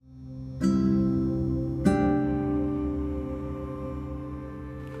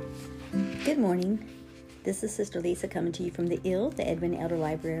Good morning. This is Sister Lisa coming to you from the Edwin Elder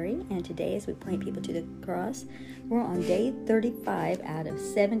Library, and today as we point people to the cross, we're on day 35 out of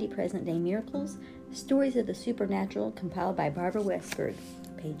 70 present-day miracles, stories of the supernatural, compiled by Barbara Westberg,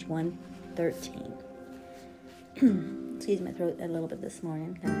 page 113. Excuse my throat a little bit this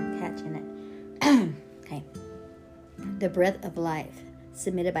morning, got a catch in it. Okay. The Breath of Life,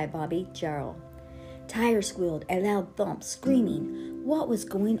 submitted by Bobby Jarrell. Tires squealed, a loud thump, screaming. What was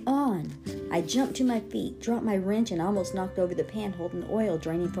going on? I jumped to my feet, dropped my wrench, and almost knocked over the pan holding the oil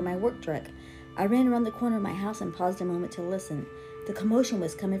draining from my work truck. I ran around the corner of my house and paused a moment to listen. The commotion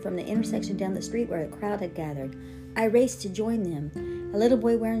was coming from the intersection down the street where a crowd had gathered. I raced to join them. A little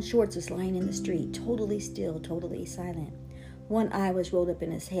boy wearing shorts was lying in the street, totally still, totally silent. One eye was rolled up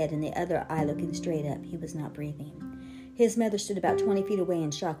in his head and the other eye looking straight up. He was not breathing. His mother stood about 20 feet away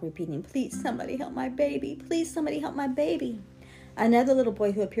in shock, repeating, "Please, somebody help my baby. Please, somebody help my baby." Another little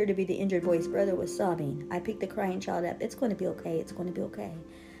boy who appeared to be the injured boy's brother was sobbing. I picked the crying child up. "It's going to be okay. It's going to be okay."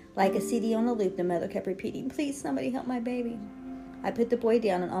 Like a CD on a loop, the mother kept repeating, "Please, somebody help my baby." I put the boy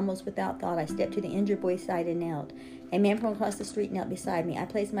down, and almost without thought, I stepped to the injured boy's side and knelt. A man from across the street knelt beside me. I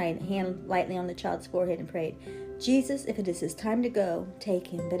placed my hand lightly on the child's forehead and prayed, "Jesus, if it is his time to go, take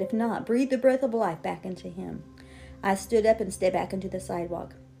him. But if not, breathe the breath of life back into him." I stood up and stepped back into the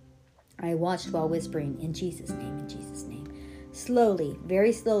sidewalk. I watched while whispering, "In Jesus' name, in Jesus' name." Slowly,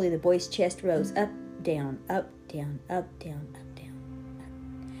 very slowly, the boy's chest rose, up, down, up, down, up, down, up, down,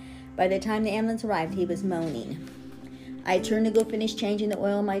 up. By the time the ambulance arrived, he was moaning. I turned to go finish changing the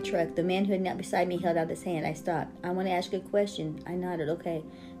oil in my truck. The man who had knelt beside me held out his hand. I stopped. "I want to ask you a question." I nodded. "Okay."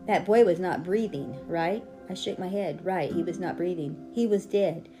 "That boy was not breathing, right?" I shook my head. "Right, he was not breathing. He was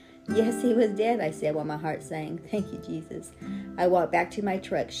dead." "Yes, he was dead," I said while my heart sang. "Thank you, Jesus." I walked back to my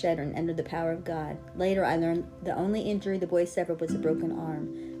truck, shuddering under the power of God. Later, I learned the only injury the boy suffered was a broken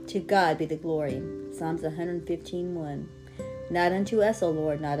arm. To God be the glory. Psalms 115:1. Not unto us, O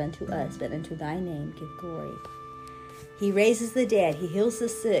Lord, not unto us, but unto thy name give glory. He raises the dead. He heals the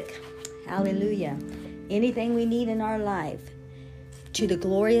sick. Hallelujah. Anything we need in our life, to the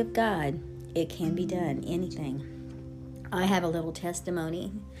glory of God, it can be done. Anything. I have a little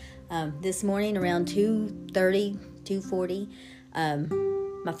testimony. This morning around 2:40,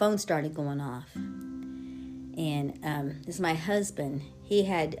 my phone started going off. And this is my husband. He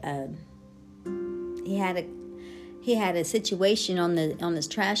had a situation on this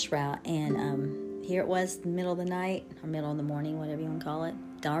trash route, and here it was, the middle of the night or middle of the morning, whatever you want to call it,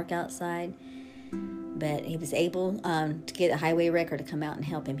 dark outside. But he was able to get a highway wrecker to come out and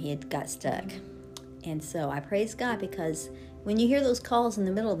help him. He had got stuck. And so I praise God, because when you hear those calls in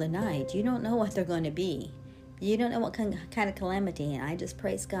the middle of the night, you don't know what they're going to be. You don't know what kind of calamity. And I just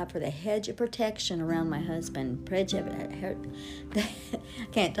praise God for the hedge of protection around my husband. I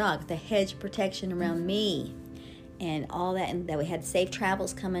can't talk. The hedge of protection around me and all that. And that we had safe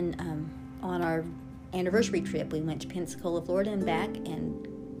travels coming on our anniversary trip. We went to Pensacola, Florida and back. And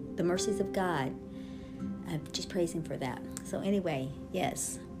the mercies of God. I just praise him for that. So anyway,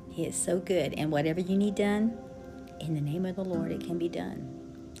 yes. He is so good. And whatever you need done, in the name of the Lord, it can be done.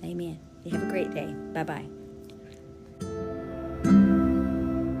 Amen. You have a great day. Bye-bye.